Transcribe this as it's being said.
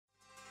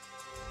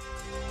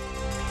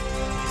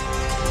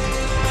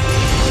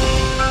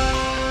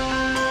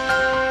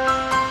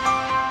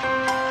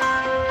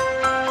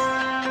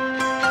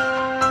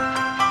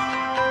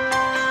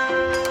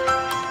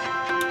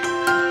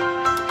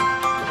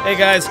Hey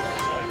guys,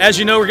 as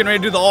you know, we're getting ready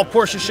to do the all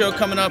Porsche show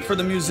coming up for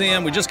the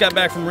museum. We just got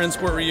back from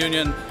Newport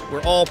reunion.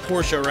 We're all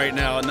Porsche right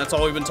now, and that's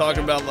all we've been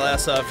talking about the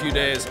last few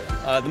days.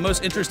 The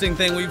most interesting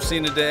thing we've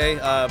seen today,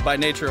 by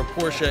nature of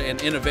Porsche and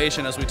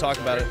innovation as we talk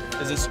about it,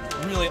 is this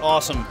really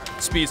awesome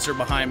Speedster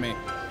behind me.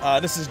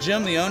 This is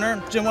Jim, the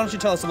owner. Jim, why don't you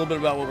tell us a little bit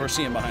about what we're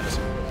seeing behind us?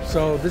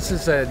 So this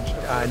is a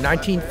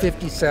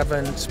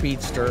 1957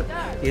 Speedster.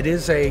 It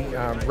is a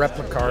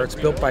replica car. It's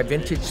built by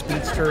Vintage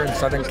Speedster in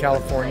Southern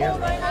California.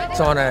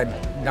 It's on a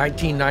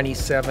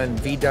 1997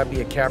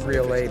 VW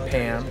Cabriolet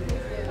Pan.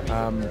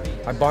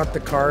 I bought the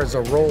car as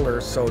a roller,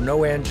 so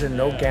no engine,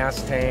 no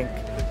gas tank,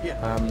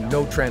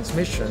 no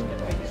transmission.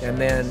 And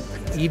then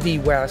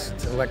EV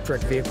West,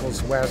 Electric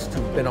Vehicles West,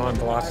 who've been on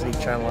Velocity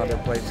Channel, other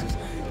places,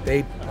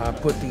 they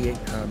put the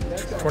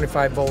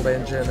 25-volt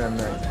engine and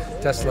the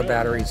Tesla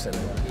batteries in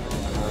it.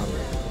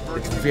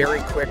 It's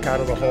very quick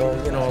out of the hole.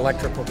 You know,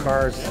 electrical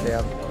cars, they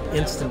have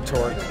instant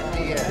torque.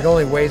 It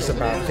only weighs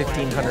about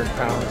 1,500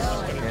 pounds,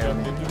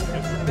 and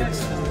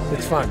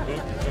it's fun,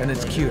 and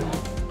it's cute.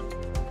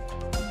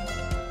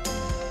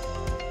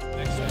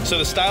 So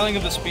the styling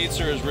of the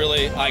Speedster is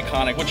really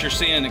iconic. What you're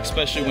seeing,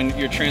 especially when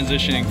you're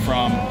transitioning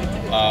from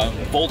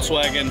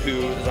Volkswagen,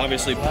 who is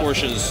obviously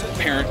Porsche's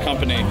parent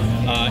company,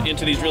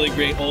 into these really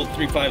great old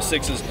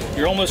 356s,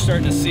 you're almost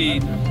starting to see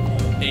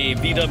a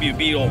VW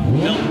Beetle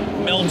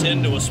melt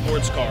into a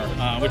sports car,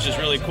 which is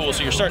really cool.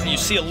 So you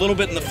see a little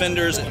bit in the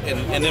fenders,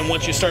 and then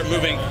once you start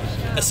moving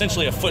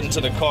essentially a foot into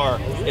the car,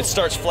 it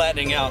starts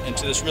flattening out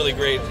into this really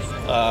great,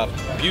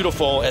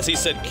 beautiful, as he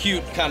said,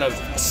 cute kind of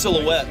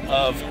silhouette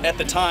of, at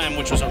the time,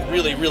 which was a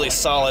really, really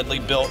solidly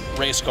built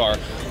race car.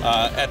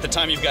 At the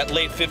time, you've got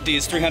late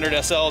 50s 300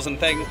 SLs and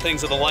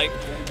things of the like.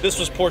 This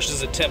was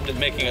Porsche's attempt at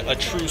making a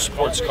true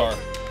sports car.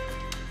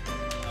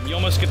 You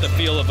almost get the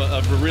feel of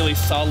a really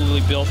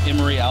solidly built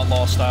Emery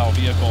Outlaw style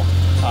vehicle.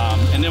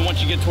 And then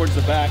once you get towards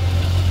the back,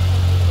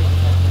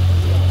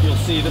 you'll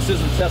see this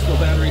is a Tesla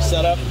battery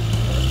setup.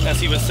 As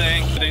he was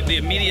saying, the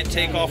immediate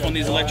takeoff on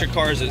these electric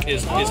cars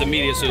is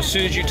immediate. So as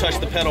soon as you touch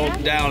the pedal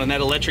down and that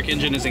electric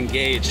engine is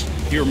engaged,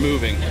 you're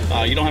moving.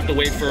 You don't have to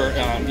wait for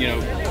you know,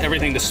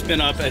 everything to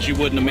spin up as you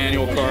would in a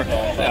manual car.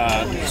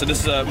 So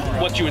this is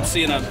what you would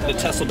see in the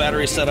Tesla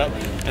battery setup.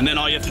 And then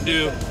all you have to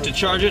do to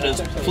charge it is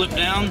flip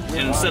down,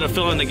 and instead of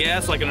filling the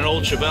gas like in an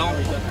old Chevelle,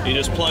 you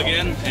just plug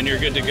in and you're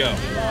good to go.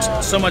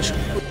 So much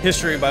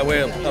history by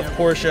way of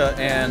Porsche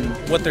and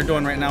what they're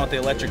doing right now with the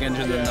electric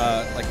engine.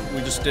 And like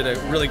we just did a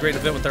really great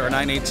event with our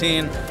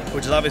 918,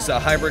 which is obviously a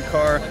hybrid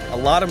car. A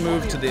lot of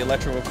move to the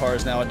electrical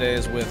cars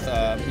nowadays with,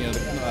 you know,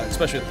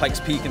 especially with Pikes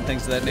Peak and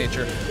things of that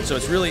nature. So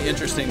it's really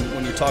interesting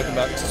when you talk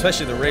about,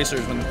 especially the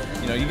racers, when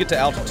you know you get to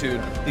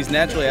altitude, these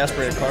naturally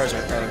aspirated cars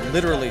are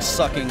literally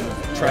sucking,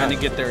 trying to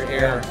get their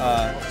air.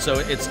 So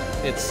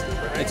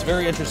it's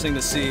very interesting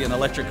to see an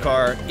electric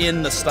car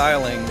in the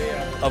styling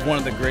of one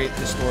of the great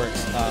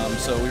historics.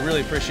 So we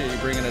really appreciate you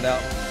bringing it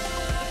out.